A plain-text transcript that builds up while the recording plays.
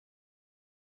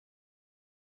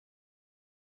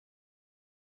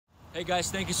Hey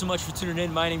guys, thank you so much for tuning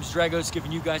in. My name is Dragos,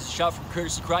 giving you guys a shout from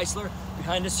Courtesy Chrysler.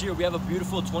 Behind us here, we have a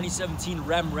beautiful 2017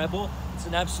 Ram Rebel. It's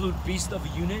an absolute beast of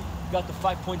a unit. You got the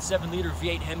 5.7 liter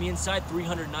V8 Hemi inside,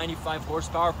 395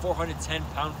 horsepower, 410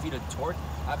 pound-feet of torque.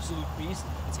 Absolute beast.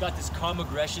 It's got this calm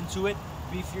aggression to it.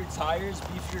 Beefier tires,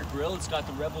 beefier grille. It's got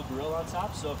the Rebel grille on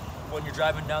top, so when you're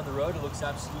driving down the road, it looks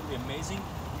absolutely amazing.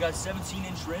 You got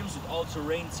 17-inch rims with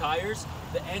all-terrain tires.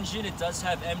 The engine, it does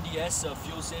have MDS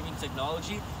fuel-saving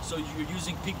technology, so you're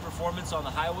using peak performance on the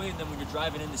highway, and then when you're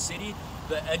driving in the city,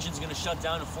 the engine's going to shut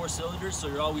down to 4 cylinders, so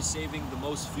you're always saving the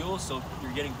most fuel, so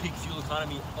you're getting peak fuel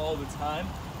economy all the time.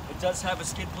 It does have a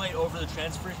skid plate over the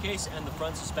transfer case and the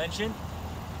front suspension.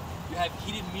 You have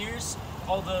heated mirrors,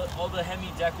 all the Hemi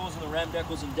decals and the Ram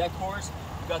decals and decors.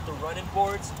 You got the running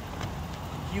boards,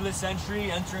 keyless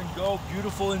entry, enter and go.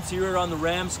 Beautiful interior on the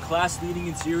Rams, class-leading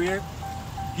interior.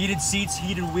 Heated seats,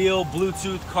 heated wheel,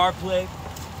 Bluetooth, CarPlay,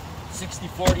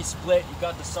 60/40 split. You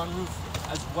got the sunroof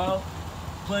as well.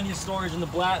 Plenty of storage in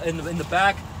the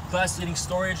back. Class-leading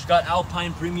storage. You got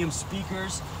Alpine premium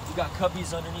speakers. You got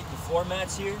cubbies underneath the floor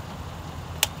mats here.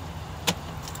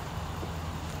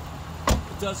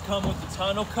 It does come with the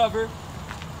tonneau cover.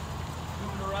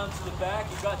 Moving around to the back,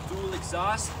 you got dual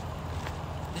exhaust.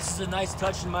 This is a nice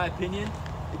touch in my opinion.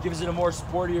 It gives it a more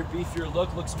sportier, beefier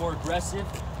look, looks more aggressive.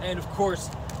 And of course,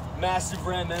 massive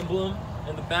Ram emblem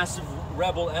and the massive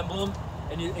Rebel emblem.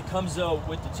 And it comes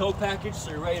with the tow package,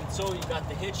 so you're ready to tow. You got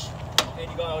the hitch and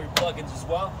you got all your plugins as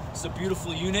well. It's a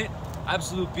beautiful unit,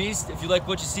 absolute beast. If you like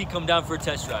what you see, come down for a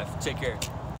test drive. Take care.